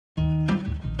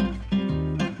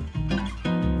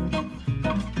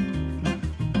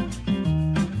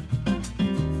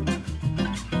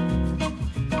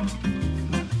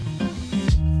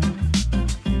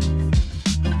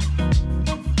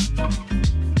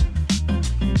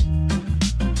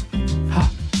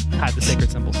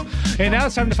And now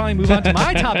it's time to finally move on to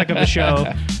my topic of the show,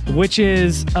 which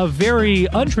is a very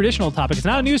untraditional topic. It's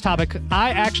not a news topic.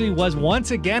 I actually was once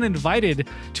again invited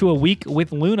to a week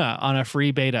with Luna on a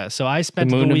free beta. So I spent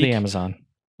The moon the week, of the Amazon.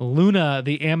 Luna,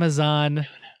 the Amazon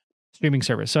streaming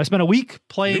service. So I spent a week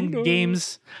playing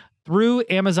games through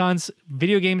Amazon's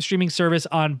video game streaming service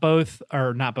on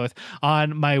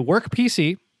on my work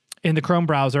PC in the Chrome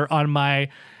browser, on my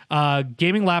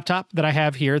gaming laptop that I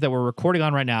have here that we're recording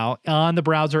on right now, on the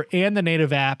browser and the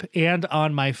native app, and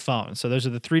on my phone. So those are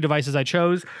the three devices I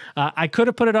chose. I could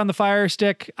have put it on the Fire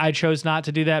Stick. I chose not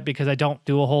to do that because I don't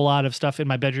do a whole lot of stuff in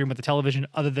my bedroom with the television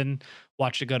other than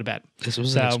watch it go to bed. This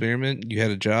was an experiment. You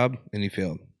had a job and you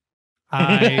failed.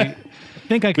 I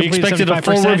think I We completed expected 75%. a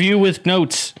full review with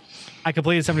notes. I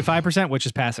completed 75%, which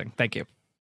is passing. Thank you.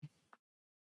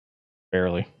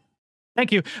 Barely.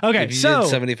 Thank you. Okay, If you so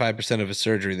did 75% of a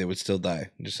surgery, they would still die.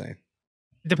 I'm just saying.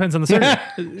 depends on the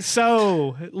surgery.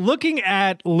 So looking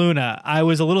at Luna, I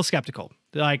was a little skeptical.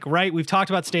 Like, right, we've talked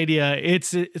about Stadia.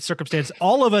 It's circumstance.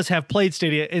 All of us have played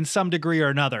Stadia in some degree or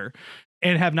another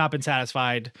and have not been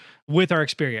satisfied with our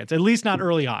experience, at least not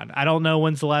early on. I don't know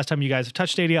when's the last time you guys have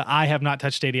touched Stadia. I have not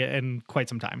touched Stadia in quite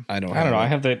some time. I don't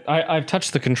know. I've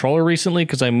touched the controller recently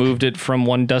because I moved it from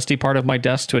one dusty part of my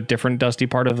desk to a different dusty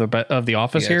part of the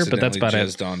office here. But that's about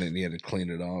it. On it and you had to clean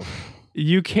it off.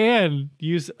 You can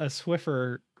use a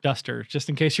Swiffer duster just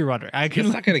in case you're wondering. It's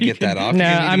not going to get that off. No,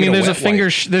 I mean there's a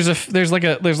finger. There's like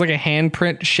a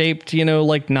handprint shaped,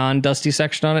 like non-dusty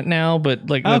section on it now. But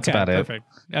like that's about it. Perfect.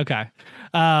 Okay.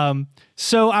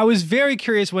 So I was very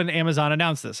curious when Amazon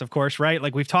announced this, of course, right?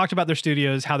 Like we've talked about their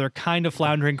studios, how they're kind of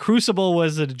floundering. Crucible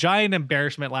was a giant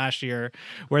embarrassment last year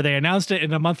where they announced it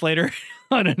and a month later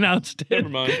unannounced it. Never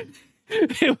mind.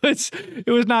 It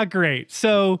was not great.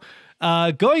 So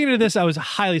going into this, I was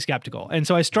highly skeptical. And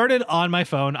so I started on my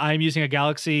phone. I'm using a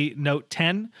Galaxy Note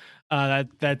 10.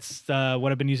 That's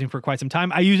what I've been using for quite some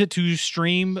time. I use it to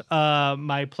stream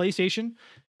my PlayStation.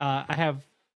 I have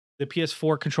the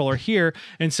PS4 controller here.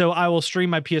 And so I will stream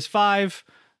my PS5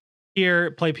 here,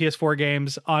 play PS4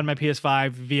 games on my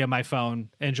PS5 via my phone,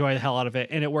 enjoy the hell out of it.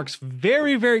 And it works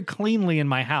very, very cleanly in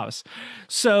my house.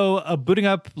 So booting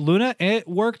up Luna, it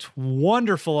worked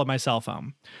wonderful on my cell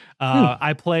phone.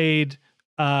 I played,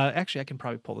 actually I can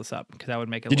probably pull this up because that would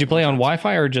make it. Did you play on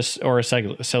Wi-Fi or a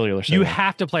cellular signal? You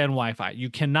have to play on Wi-Fi.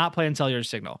 You cannot play on cellular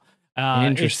signal.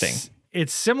 Interesting.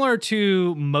 It's similar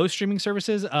to most streaming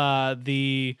services.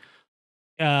 The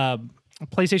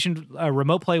PlayStation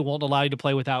Remote Play won't allow you to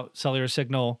play without cellular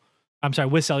signal. I'm sorry,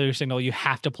 with cellular signal, you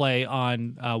have to play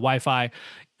on Wi-Fi.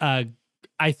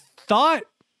 I thought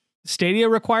Stadia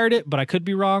required it, but I could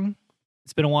be wrong.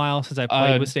 It's been a while since I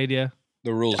played with Stadia.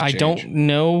 The rules I change. don't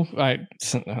know.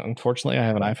 Unfortunately, I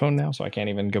have an iPhone now, so I can't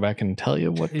even go back and tell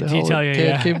you what the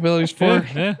hell capabilities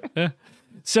for.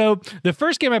 So the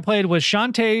first game I played was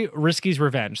Shantae Risky's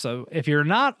Revenge. So if you're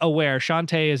not aware,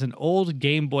 Shantae is an old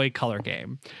Game Boy Color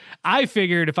game. I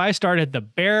figured if I started the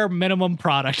bare minimum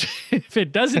product, if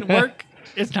it doesn't work,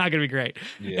 it's not going to be great.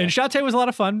 Yeah. And Shantae was a lot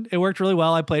of fun. It worked really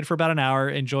well. I played for about an hour,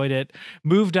 enjoyed it.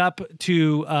 Moved up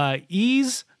to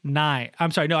Ease 9.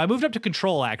 I'm sorry. No, I moved up to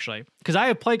Control, actually, because I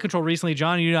have played Control recently.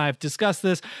 John, you and I have discussed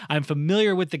this. I'm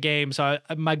familiar with the game. So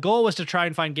my goal was to try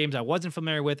and find games I wasn't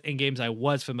familiar with and games I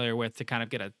was familiar with to kind of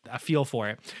get a feel for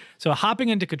it. So hopping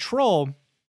into Control,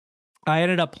 I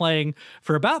ended up playing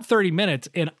for about 30 minutes.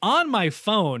 And on my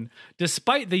phone,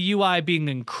 despite the UI being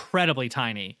incredibly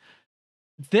tiny,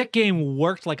 that game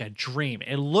worked like a dream.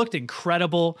 It looked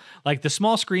incredible. Like the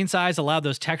small screen size allowed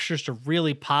those textures to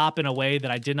really pop in a way that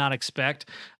I did not expect.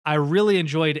 I really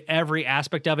enjoyed every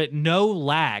aspect of it. No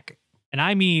lag. And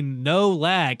I mean no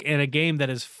lag in a game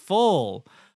that is full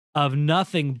of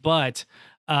nothing but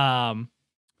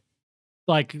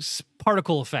like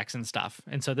particle effects and stuff.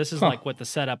 And so this is like what the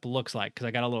setup looks like, because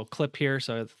I got a little clip here.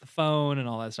 So it's the phone and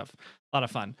all that stuff. A lot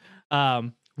of fun.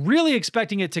 Really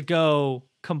expecting it to go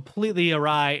completely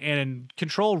awry, and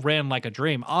Control ran like a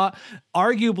dream.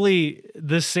 Arguably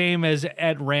the same as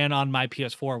it ran on my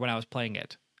PS4 when I was playing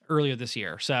it earlier this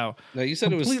year. So now you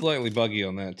said it was slightly buggy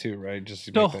on that too, right? Just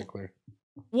to make that clear.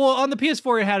 Well, on the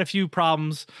PS4 it had a few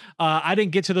problems. I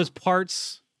didn't get to those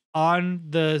parts on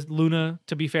the Luna,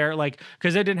 to be fair, like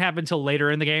because it didn't happen until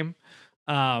later in the game.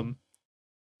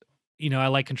 You know, I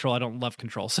like Control. I don't love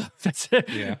Control, so that's it.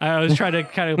 Yeah. I was trying to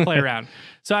kind of play around.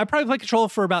 So I probably played Control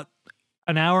for about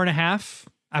an hour and a half.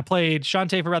 I played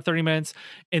Shantae for about 30 minutes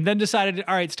and then decided,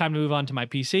 all right, it's time to move on to my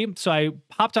PC. So I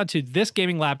hopped onto this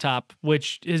gaming laptop,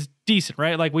 which is decent,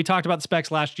 right? Like we talked about the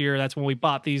specs last year. That's when we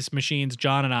bought these machines,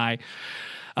 John and I,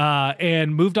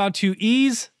 and moved on to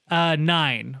Ease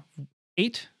 9.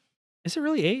 8? Is it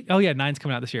really 8? Oh yeah, 9's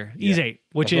coming out this year. Ys 8,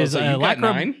 which is you got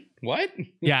 9? What?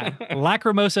 Yeah,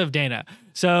 Lacrimosa of Dana.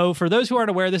 So for those who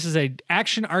aren't aware, this is a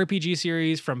action RPG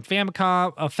series from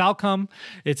Falcom.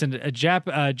 It's a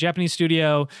Japanese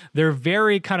studio. They're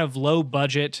very kind of low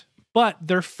budget, but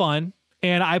they're fun.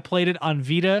 And I played it on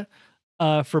Vita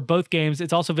for both games.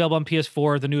 It's also available on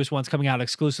PS4. The newest one's coming out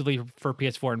exclusively for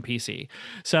PS4 and PC.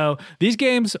 So these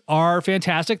games are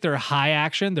fantastic. They're high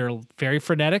action. They're very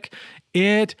frenetic.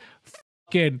 It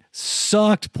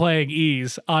sucked playing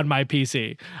Ys on my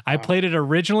PC. I played it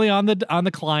originally on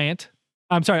the client.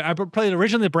 I'm sorry, I played it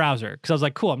originally in the browser because I was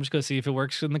like, cool, I'm just going to see if it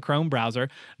works in the Chrome browser.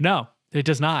 No, it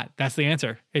does not. That's the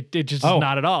answer. It just does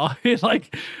not at all.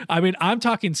 I'm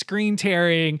talking screen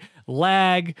tearing,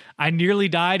 lag. I nearly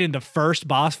died in the first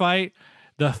boss fight.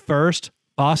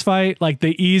 Like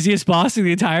the easiest boss in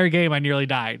the entire game, I nearly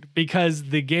died because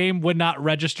the game would not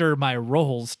register my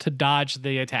rolls to dodge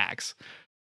the attacks.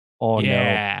 Oh,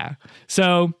 yeah. No.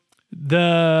 So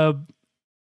the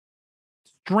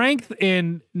strength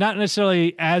in not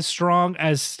necessarily as strong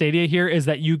as Stadia here is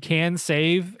that you can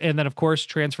save and then, of course,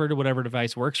 transfer to whatever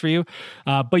device works for you.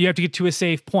 But you have to get to a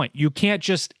save point. You can't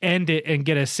just end it and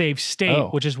get a save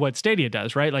state, which is what Stadia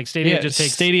does, right? Like Stadia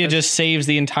just saves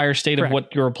the entire state of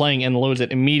what you were playing and loads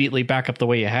it immediately back up the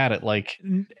way you had it. Like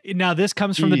now, this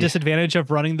comes from the disadvantage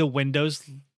of running the Windows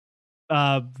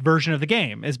version of the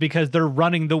game is because they're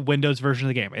running the Windows version of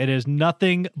the game. It is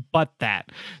nothing but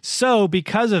that. So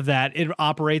because of that, it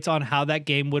operates on how that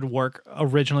game would work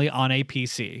originally on a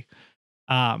PC.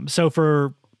 So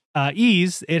for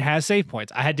Ys, it has save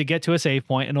points. I had to get to a save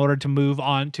point in order to move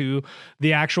on to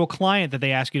the actual client that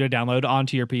they ask you to download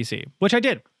onto your PC, which I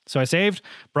did. So I saved,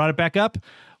 brought it back up.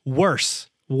 Worse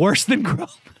than Chrome.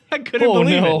 I couldn't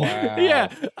believe it. Wow. Yeah.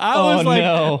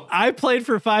 I played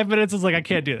for 5 minutes. I was like, I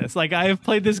can't do this. Like, I have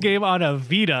played this game on a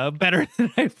Vita better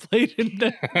than I've played in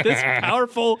this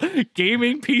powerful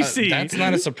gaming PC. That's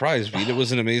not a surprise. Vita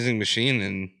was an amazing machine.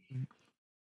 And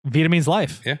Vita means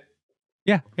life.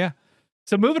 Yeah. Yeah.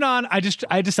 So moving on, I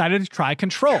decided to try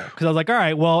Control because I was like, all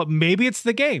right, well, maybe it's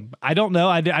the game. I don't know.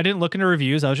 I didn't look into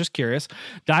reviews. I was just curious.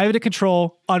 Dive into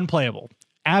Control, unplayable.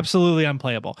 Absolutely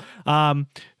unplayable.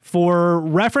 For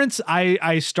reference,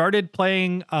 I started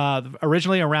playing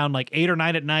originally around like 8 or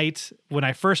 9 at night when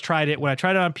I first tried it. When I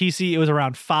tried it on PC, it was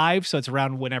around 5, so it's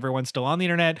around when everyone's still on the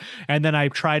internet. And then I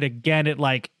tried again at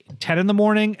like 10 in the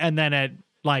morning and then at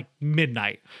like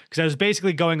midnight because I was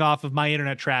basically going off of my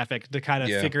internet traffic to kind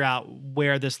of figure out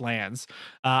where this lands.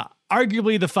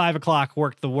 Arguably the 5 o'clock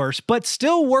worked the worst, but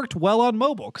still worked well on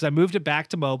mobile because I moved it back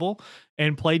to mobile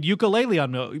and played Yooka-Laylee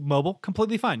on mobile.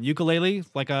 Completely fine. Yooka-Laylee,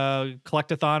 like a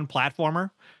collectathon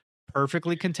platformer.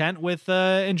 Perfectly content with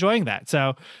enjoying that.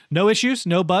 So no issues,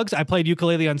 no bugs. I played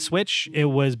Yooka-Laylee on Switch. It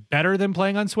was better than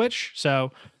playing on Switch.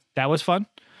 So that was fun.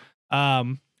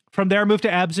 From there, I moved to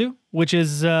Abzu, which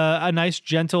is a nice,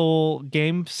 gentle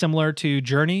game similar to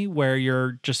Journey, where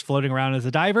you're just floating around as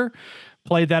a diver.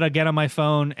 Played that again on my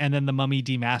phone, and then The Mummy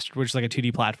Demastered, which is like a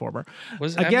 2D platformer.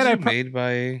 Was Abzu made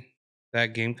by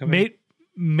that game company?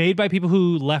 Made by people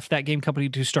who left that game company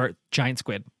to start Giant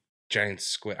Squid. Giant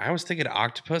Squid. I was thinking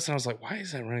Octopus, and I was like, why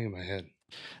is that running in my head?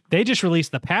 They just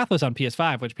released The Pathless on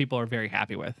PS5, which people are very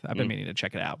happy with. I've been meaning to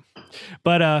check it out.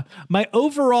 But my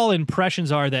overall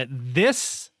impressions are that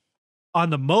this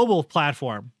on the mobile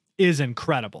platform is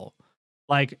incredible.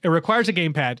 Like, it requires a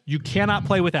gamepad. You cannot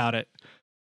play without it.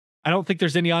 I don't think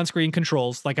there's any on-screen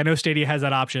controls. Like, I know Stadia has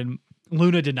that option.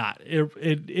 Luna did not.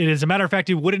 It as a matter of fact,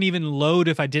 it wouldn't even load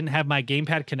if I didn't have my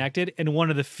gamepad connected. And one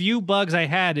of the few bugs I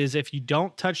had is if you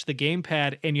don't touch the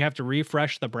gamepad and you have to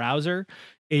refresh the browser,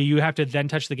 you have to then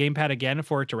touch the gamepad again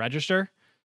for it to register.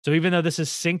 So even though this is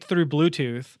synced through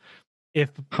Bluetooth,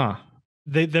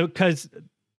 because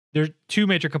there's two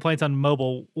major complaints on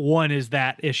mobile. One is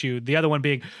that issue. The other one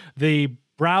being the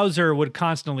browser would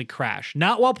constantly crash,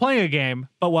 not while playing a game,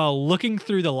 but while looking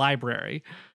through the library.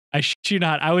 I shit you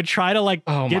not. I would try to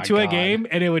get to a game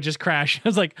and it would just crash. I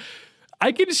was like,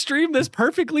 I can stream this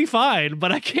perfectly fine,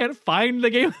 but I can't find the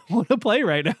game I want to play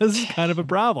right now. This is kind of a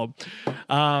problem.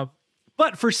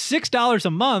 But for $6 a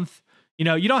month, you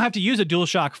don't have to use a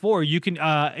DualShock 4. You can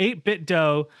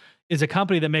 8BitDo is a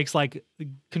company that makes like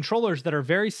controllers that are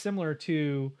very similar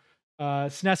to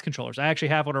SNES controllers. I actually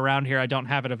have one around here. I don't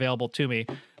have it available to me,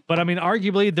 but I mean,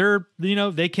 arguably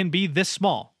they can be this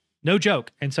small, no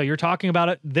joke. And so you're talking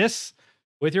about this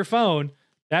with your phone.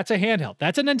 That's a handheld.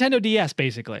 That's a Nintendo DS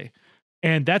basically.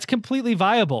 And that's completely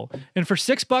viable. And for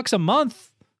 $6 a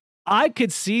month, I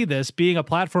could see this being a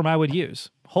platform I would use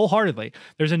wholeheartedly.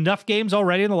 There's enough games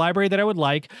already in the library that I would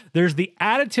like. There's the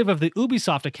additive of the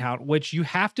Ubisoft account, which you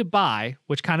have to buy,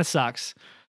 which kind of sucks.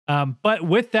 But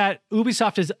with that,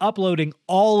 Ubisoft is uploading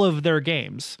all of their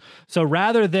games. So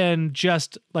rather than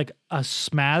just like a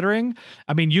smattering,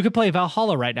 I mean, you could play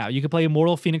Valhalla right now. You could play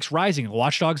Immortal Phoenix Rising,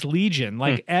 Watch Dogs Legion.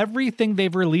 Like everything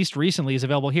they've released recently is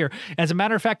available here. As a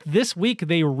matter of fact, this week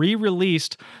they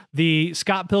re-released the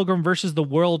Scott Pilgrim versus the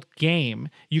World game.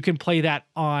 You can play that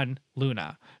on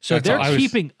Luna. So they're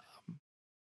keeping...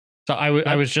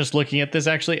 I was just looking at this,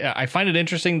 actually. I find it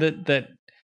interesting that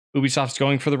Ubisoft's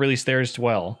going for the release there as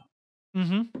well.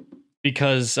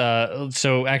 Because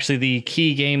so actually the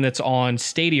key game that's on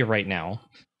Stadia right now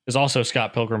is also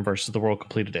Scott Pilgrim versus the World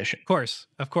Complete Edition.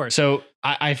 Of course. So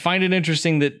I find it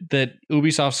interesting that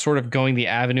Ubisoft's sort of going the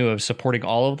avenue of supporting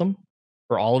all of them,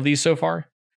 or all of these so far,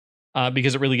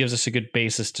 because it really gives us a good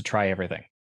basis to try everything.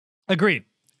 Agreed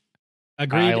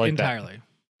entirely.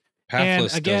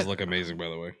 Pathless does look amazing, by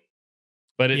the way.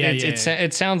 But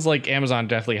it sounds like Amazon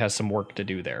definitely has some work to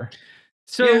do there.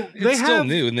 So it's still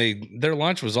new, and their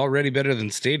launch was already better than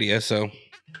Stadia. So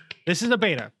this is a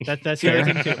beta. That's the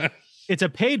other thing too. It's a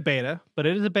paid beta, but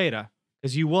it is a beta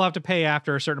because you will have to pay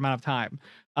after a certain amount of time.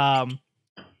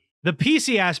 The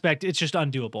PC aspect, it's just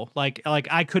undoable. Like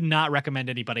I could not recommend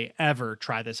anybody ever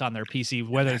try this on their PC,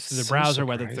 whether it's through the browser,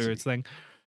 whether it's through its thing.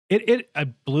 It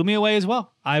blew me away as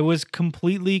well. I was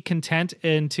completely content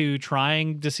into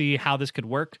trying to see how this could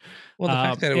work. Well, the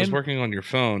fact that it was working on your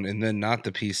phone and then not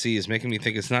the PC is making me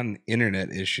think it's not an internet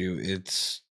issue.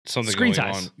 It's something screen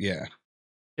going size. on. Yeah.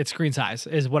 It's screen size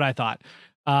is what I thought.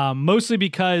 Mostly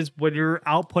because when you're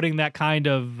outputting that kind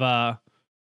of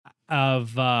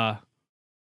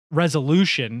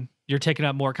resolution, you're taking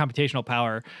up more computational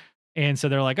power. And so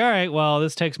they're like, all right, well,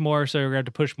 this takes more, so we're going to have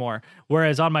to push more.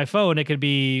 Whereas on my phone, it could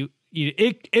be,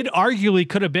 it arguably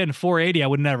could have been 480. I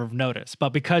would never have noticed. But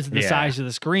because of the size of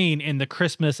the screen and the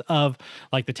crispness of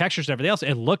like the textures and everything else,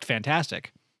 it looked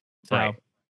fantastic. So,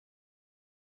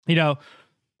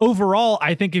 overall,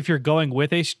 I think if you're going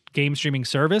with a game streaming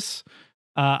service,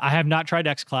 I have not tried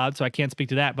xCloud, so I can't speak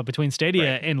to that. But between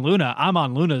Stadia and Luna, I'm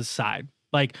on Luna's side.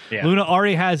 Like Luna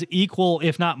already has equal,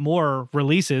 if not more,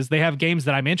 releases. They have games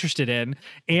that I'm interested in,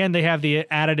 and they have the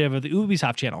additive of the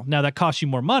Ubisoft channel. Now that costs you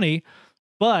more money,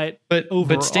 but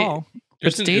overall,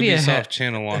 there's an Ubisoft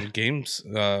channel on Game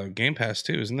Pass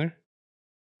too, isn't there?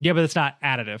 Yeah, but it's not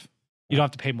additive. You don't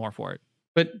have to pay more for it.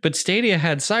 But Stadia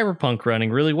had Cyberpunk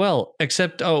running really well,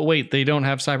 except they don't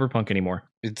have Cyberpunk anymore.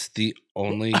 It's the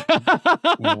only.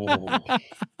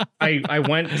 I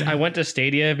went to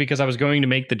Stadia because I was going to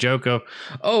make the joke of,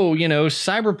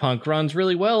 Cyberpunk runs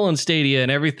really well on Stadia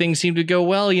and everything seemed to go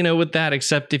well, with that,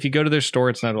 except if you go to their store,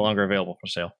 it's no longer available for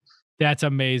sale. That's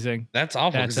amazing. That's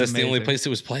awful because that's the only place it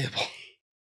was playable.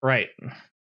 Right.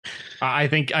 I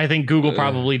think Google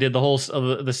probably did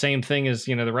the same thing as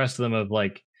the rest of them of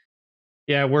like,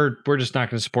 yeah, we're just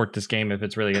not going to support this game if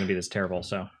it's really going to be this terrible.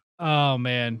 So. Oh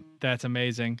man, that's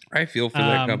amazing. I feel for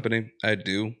that company. I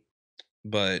do,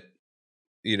 but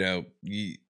wait.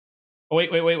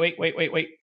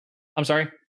 I'm sorry.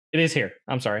 It is here.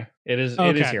 I'm sorry. It is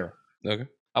here. Okay.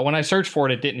 When I searched for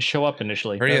it, it didn't show up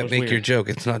initially. Hurry up, make your joke.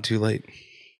 It's not too late.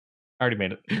 I already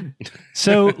made it.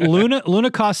 So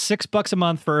Luna costs $6 a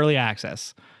month for early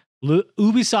access.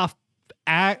 Ubisoft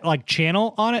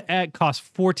channel on it costs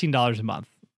 $14 a month.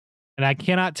 And I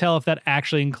cannot tell if that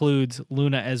actually includes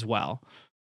Luna as well.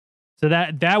 So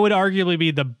that would arguably be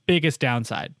the biggest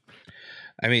downside.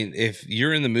 I mean, if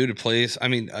you're in the mood to play,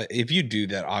 if you do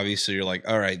that, obviously you're like,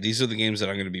 all right, these are the games that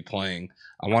I'm going to be playing.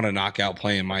 I want to knock out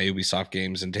playing my Ubisoft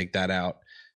games and take that out.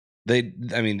 They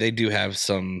do have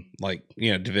some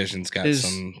Division's got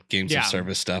some games of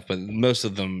service stuff, but most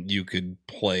of them you could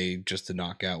play just to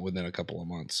knock out within a couple of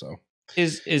months. So.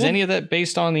 Is any of that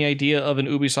based on the idea of an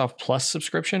Ubisoft Plus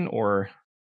subscription, or?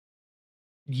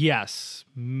 Yes,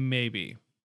 maybe.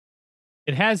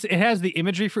 It has the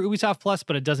imagery for Ubisoft Plus,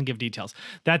 but it doesn't give details.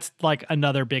 That's like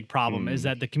another big problem is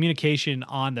that the communication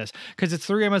on this, because it's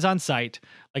through Amazon's site.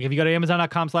 Like if you go to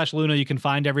amazon.com/Luna, you can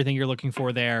find everything you're looking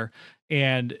for there.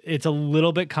 And it's a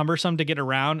little bit cumbersome to get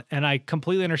around. And I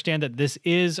completely understand that this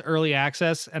is early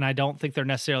access, and I don't think they're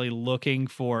necessarily looking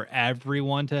for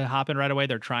everyone to hop in right away.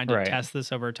 They're trying to test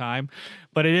this over time.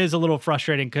 But it is a little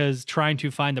frustrating because trying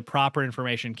to find the proper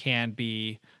information can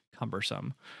be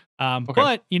cumbersome.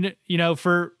 But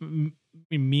for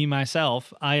me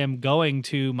myself, I am going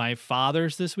to my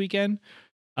father's this weekend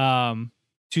to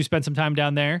spend some time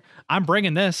down there. I'm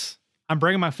bringing this. I'm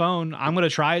bringing my phone. I'm going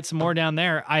to try it some more down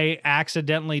there. I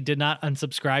accidentally did not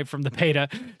unsubscribe from the beta,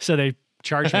 so they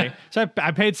charged me. So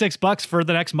I paid $6 for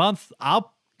the next month.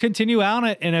 I'll continue on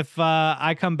it. And if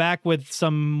I come back with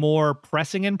some more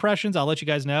pressing impressions, I'll let you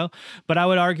guys know. But I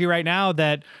would argue right now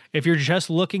that if you're just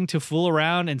looking to fool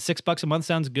around and $6 a month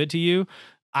sounds good to you,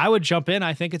 I would jump in.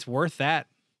 I think it's worth that.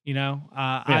 You know,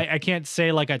 I can't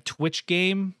say like a Twitch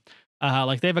game.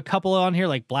 Like they have a couple on here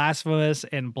like Blasphemous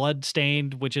and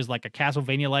Bloodstained, which is like a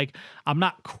Castlevania like. I'm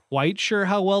not quite sure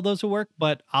how well those will work,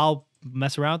 but I'll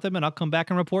mess around with them and I'll come back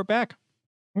and report back.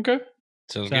 Okay.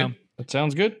 Sounds good. That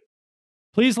sounds good.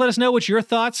 Please let us know what your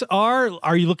thoughts are.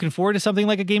 Are you looking forward to something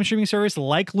like a game streaming service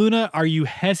like Luna? Are you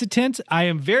hesitant? I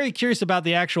am very curious about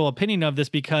the actual opinion of this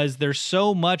because there's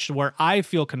so much where I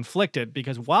feel conflicted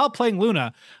because while playing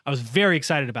Luna, I was very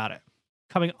excited about it.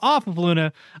 Coming off of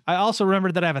Luna, I also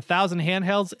remembered that I have 1,000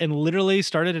 handhelds and literally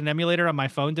started an emulator on my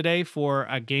phone today for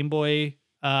a Game Boy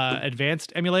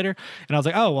Advanced emulator. And I was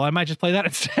like, oh, well, I might just play that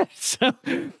instead. So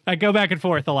I go back and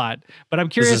forth a lot. But I'm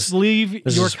curious, leave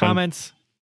your comments.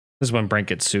 This is when Brent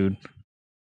gets sued.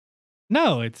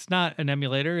 No, it's not an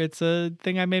emulator. It's a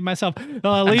thing I made myself.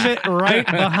 Leave it right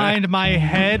behind my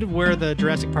head where the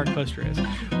Jurassic Park poster is.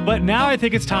 But now I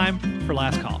think it's time for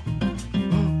last call.